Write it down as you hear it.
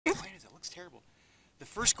looks terrible. The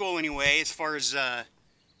first goal anyway, as far as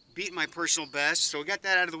beating my personal best, so we got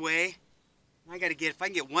that out of the way. I got to get, if I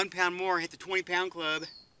can get 1 pound more, hit the 20-pound club,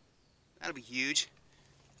 that'll be huge.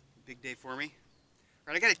 Big day for me.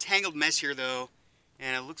 All right, I got a tangled mess here though,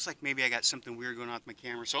 and it looks like maybe I got something weird going on with my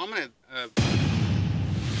camera, so I'm gonna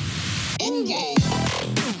engage.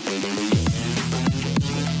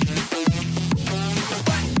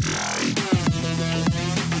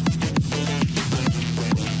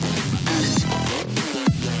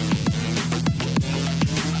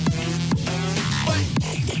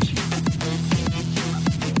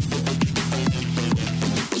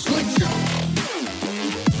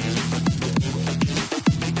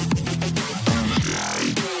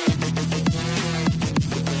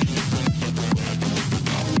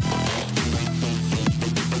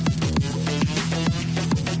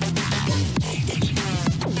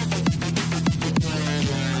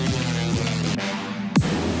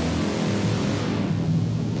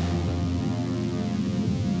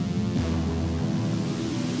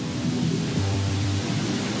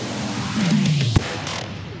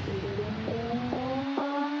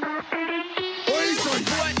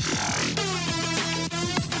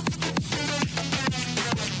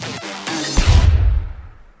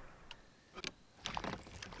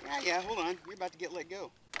 Yeah, hold on. You're about to get let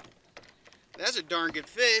go. That's a darn good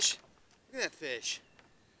fish. Look at that fish.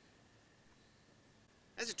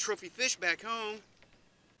 That's a trophy fish back home.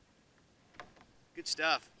 Good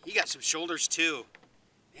stuff. He got some shoulders too.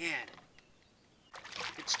 Man.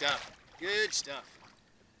 Good stuff. Good stuff.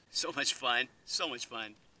 So much fun. So much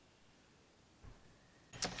fun.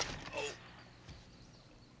 Oh.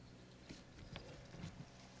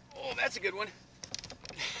 Oh, that's a good one.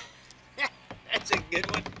 That's a good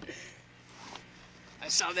one. I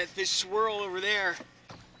saw that fish swirl over there.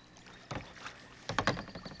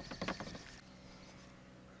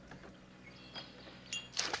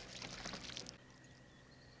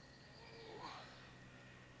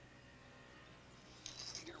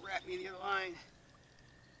 You're gonna wrap me in the other line.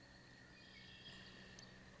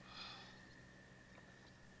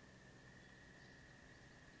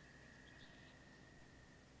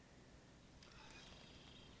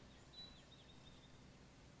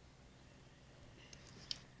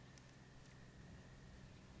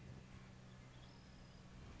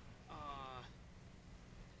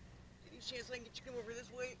 Any chance I can get you to come over this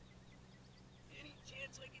way? Any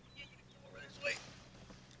chance I can get you to come over this way?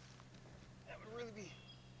 That would really be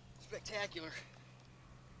spectacular.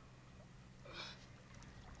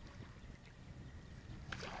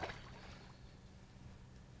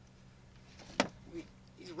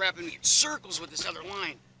 He's wrapping me in circles with this other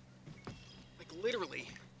line. Like literally.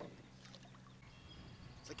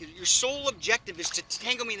 It's like your sole objective is to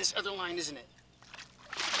tangle me in this other line, isn't it?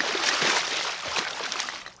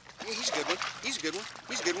 Yeah, he's a good one. He's a good one.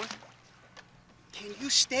 He's a good one. Can you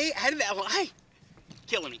stay out of that line?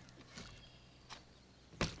 Killing me.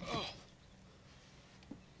 Oh.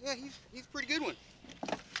 Yeah, he's a pretty good one.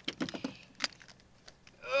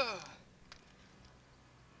 Oh.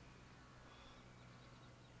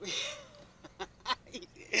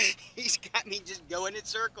 He's got me just going in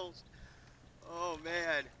circles. Oh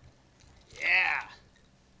man. Yeah.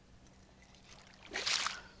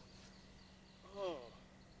 Oh.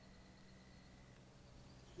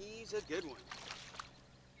 He's a good one.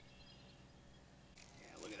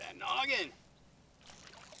 Yeah, look at that noggin.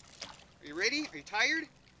 Are you ready? Are you tired?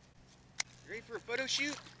 You ready for a photo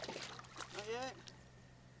shoot? Not yet?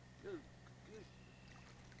 Good. Good.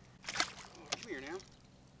 Oh, come here now.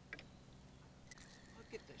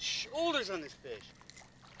 Look at the shoulders on this fish.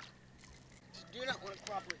 Just do not want to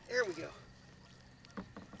cooperate. There we go.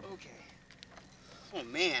 Okay. Oh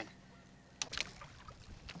man.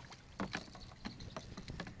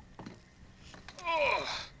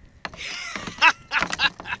 Oh.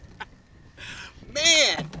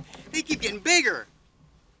 Man, they keep getting bigger.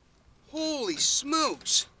 Holy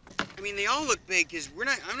smokes. I mean, they all look big because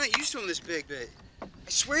I'm not used to them this big, but I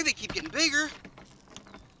swear they keep getting bigger.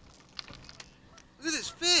 Look at this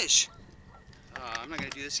fish. I'm not gonna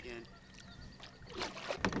do this again.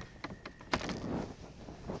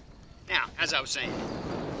 Now, as I was saying,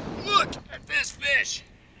 look at this fish.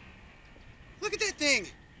 Look at that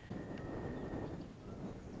thing.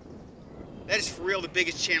 That is for real the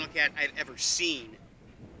biggest channel cat I've ever seen.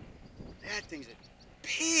 That thing's a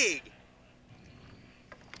pig.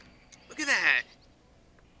 Look at that.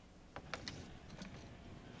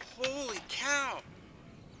 Holy cow.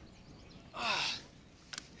 Oh.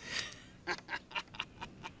 All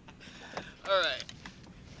right.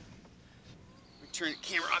 Let me turn the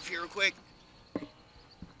camera off here real quick.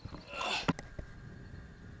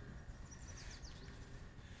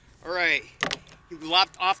 All right, he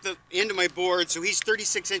lopped off the end of my board, so he's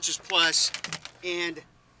 36 inches plus and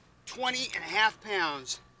 20.5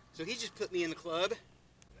 pounds. So he just put me in the club.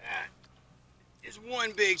 That is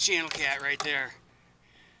one big channel cat right there.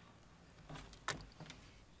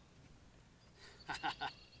 All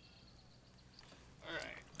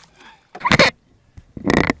right.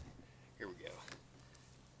 Here we go.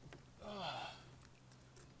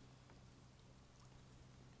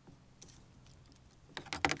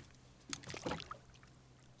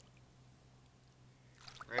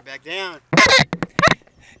 Right back down.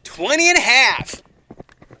 20.5.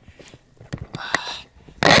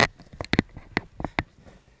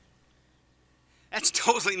 That's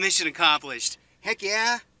totally mission accomplished. Heck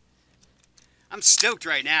yeah. I'm stoked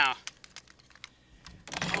right now.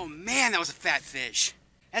 Oh man, that was a fat fish.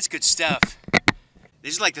 That's good stuff.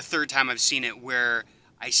 This is like the third time I've seen it where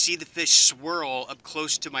I see the fish swirl up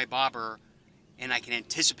close to my bobber and I can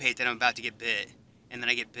anticipate that I'm about to get bit. And then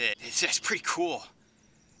I get bit. That's pretty cool.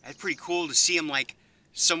 That's pretty cool to see them like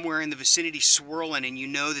somewhere in the vicinity swirling and you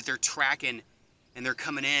know that they're tracking and they're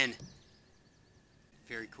coming in.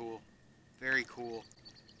 Very cool. Very cool.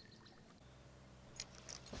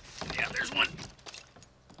 Yeah, there's one.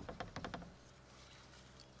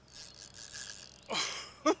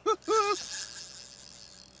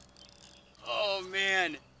 Oh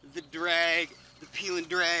man, the drag, the peel and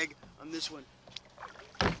drag on this one.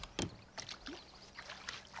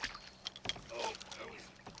 Oh,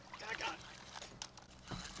 got it.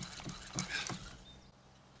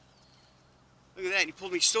 Look at that, he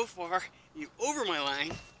pulled me so far, over my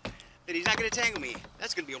line, that he's not going to tangle me.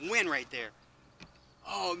 That's going to be a win right there.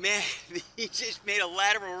 Oh man, he just made a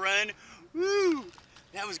lateral run. Woo!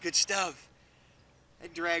 That was good stuff.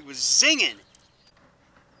 That drag was zinging.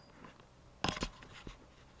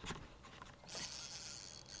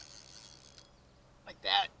 Like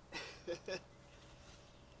that.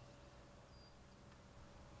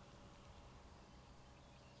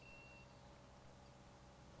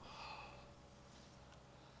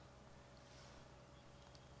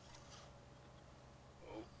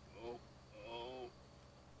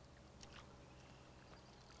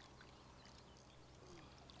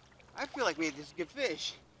 I feel like maybe this is a good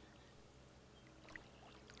fish.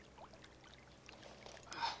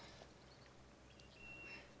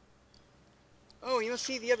 Oh, you'll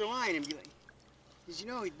see the other line and be like, because you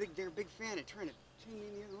know they're a big fan of trying to tune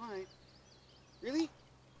in the other line. Really?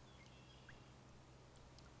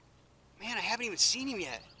 Man, I haven't even seen him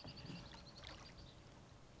yet.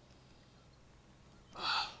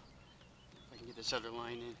 Oh, if I can get this other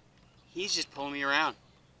line in. He's just pulling me around.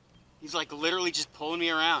 He's like literally just pulling me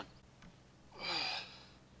around.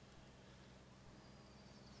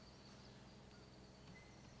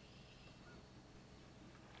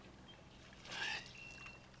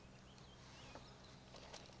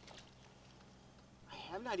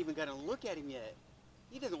 I'm not even gonna look at him yet.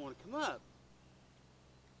 He doesn't want to come up.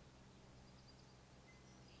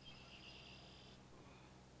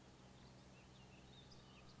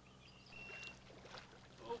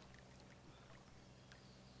 Oh.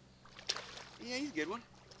 Yeah, he's a good one.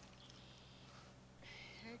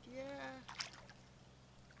 Heck yeah.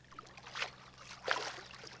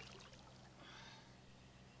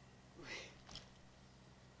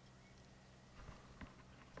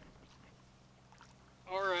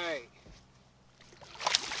 All right.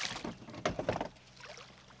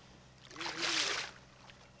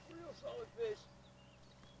 Real solid fish.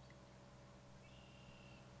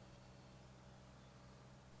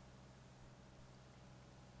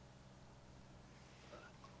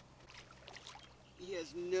 He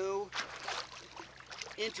has no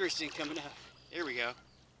interest in coming up. There we go.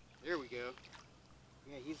 There we go.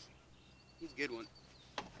 Yeah, he's a good one.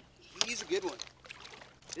 He's a good one.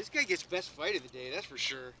 This guy gets best fight of the day, that's for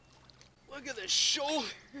sure. Look at the shoulder.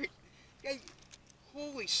 Guy,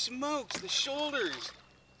 holy smokes, the shoulders.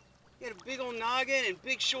 He had a big old noggin and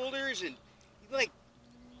big shoulders, and he's like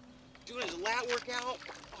doing his lat workout.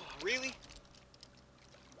 Oh, really?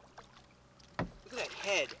 Look at that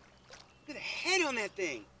head. Look at the head on that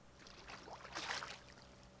thing.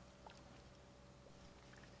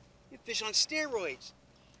 You fish on steroids.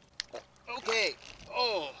 Okay.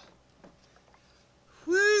 Oh.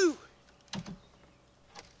 Woo!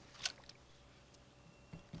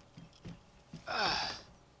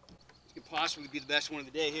 This could possibly be the best one of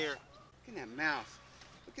the day here. Look at that mouth.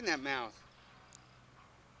 Look at that mouth.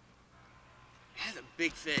 That's a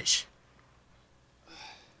big fish.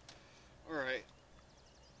 All right.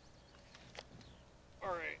 All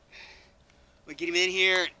right. I'm gonna get him in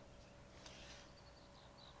here.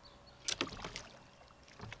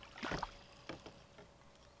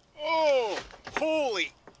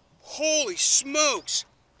 Holy smokes.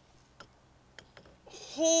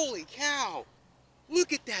 Holy cow.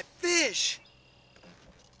 Look at that fish.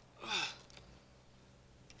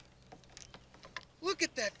 Look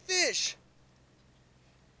at that fish.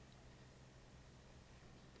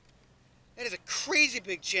 That is a crazy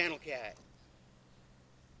big channel cat.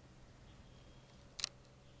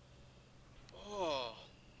 Oh.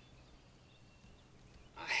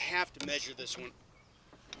 I have to measure this one.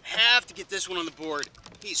 Have to get this one on the board.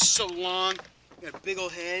 He's so long. Got a big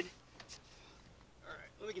old head. All right,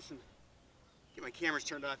 let me get my cameras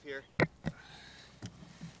turned off here.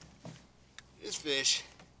 This fish.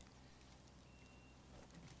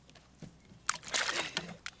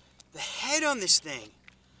 The head on this thing.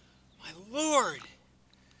 My Lord.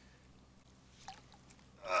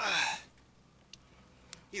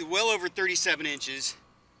 He's well over 37 inches.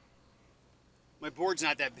 My board's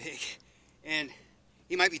not that big. And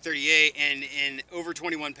he might be 38 and over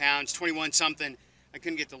 21 pounds, 21 something. I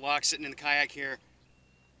couldn't get the lock sitting in the kayak here.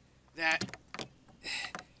 That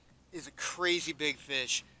is a crazy big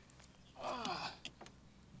fish.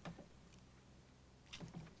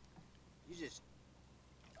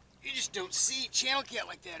 You just don't see channel cat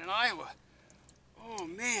like that in Iowa. Oh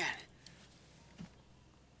man.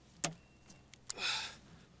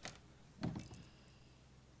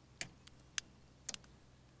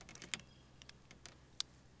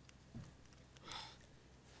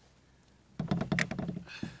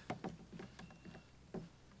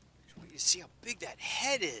 You see how big that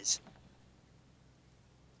head is.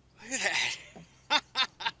 Look at that.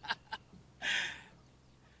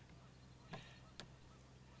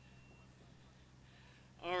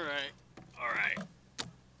 All right.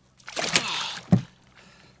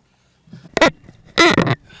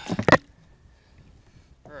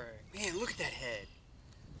 Man, look at that head.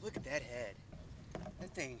 Look at that head. That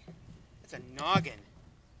thing, that's a noggin.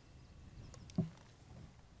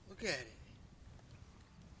 Look at it.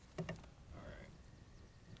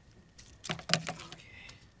 Okay.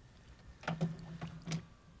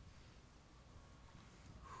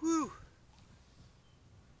 Whew.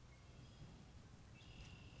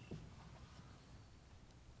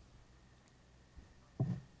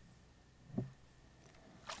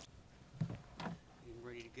 Getting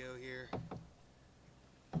ready to go here.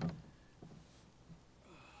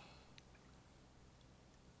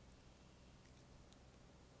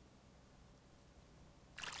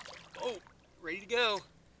 Oh, ready to go.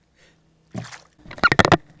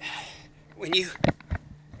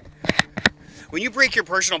 When you break your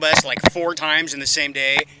personal best like 4 times in the same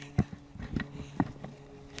day,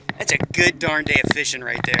 that's a good darn day of fishing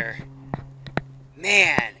right there.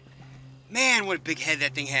 Man, what a big head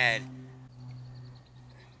that thing had.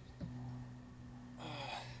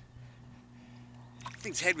 That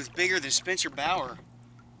thing's head was bigger than Spencer Bauer.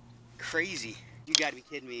 Crazy. You gotta be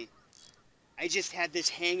kidding me. I just had this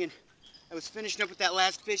hanging. I was finishing up with that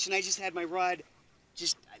last fish and I just had my rod,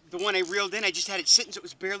 just the one I reeled in, I just had it sitting so it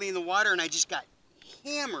was barely in the water and I just got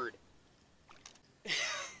hammered.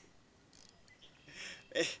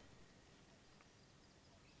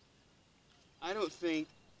 I don't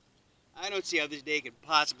see how this day could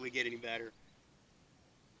possibly get any better.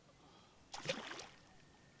 That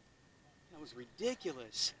was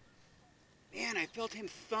ridiculous. Man, I felt him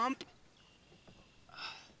thump.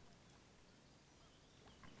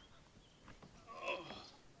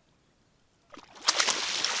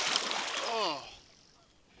 Oh,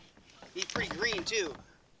 he's pretty green too.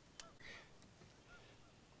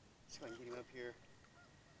 Let's go ahead and get him up here.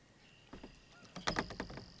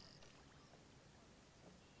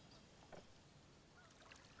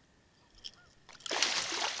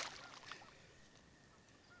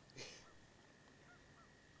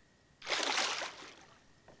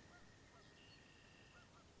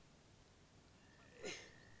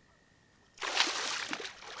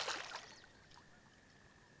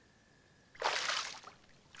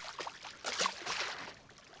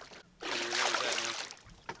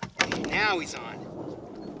 Now he's on.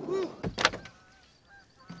 Whew.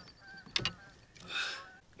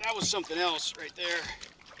 That was something else right there.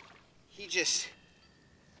 He just,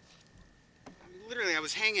 literally I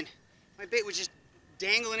was hanging, my bait was just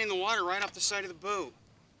dangling in the water right off the side of the boat.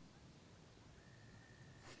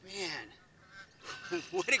 Man,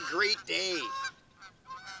 what a great day.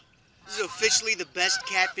 This is officially the best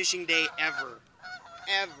catfishing day ever.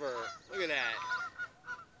 Ever. Look at that.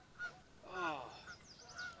 Oh.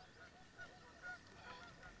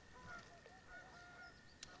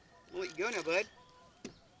 I'll let you go now, bud.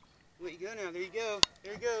 I'll let you go now. There you go.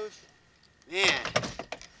 There he goes. Man.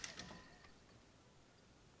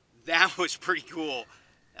 That was pretty cool.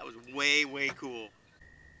 That was way, way cool.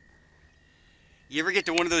 You ever get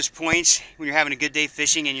to one of those points when you're having a good day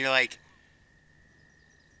fishing and you're like,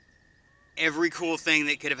 every cool thing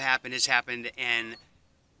that could have happened has happened and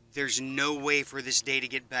there's no way for this day to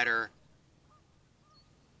get better?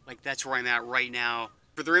 Like, that's where I'm at right now.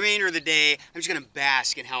 For the remainder of the day, I'm just gonna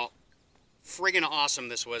bask in how friggin' awesome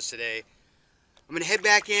this was today. I'm gonna head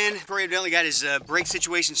back in. Troy evidently got his brake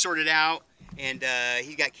situation sorted out, and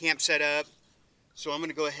he's got camp set up. So I'm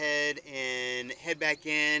gonna go ahead and head back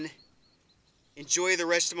in, enjoy the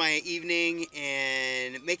rest of my evening,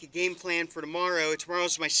 and make a game plan for tomorrow.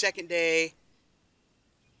 Tomorrow's my second day.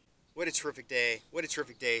 What a terrific day. What a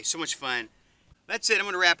terrific day. So much fun. That's it. I'm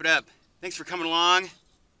gonna wrap it up. Thanks for coming along.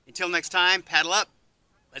 Until next time, paddle up.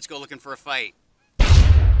 Let's go looking for a fight.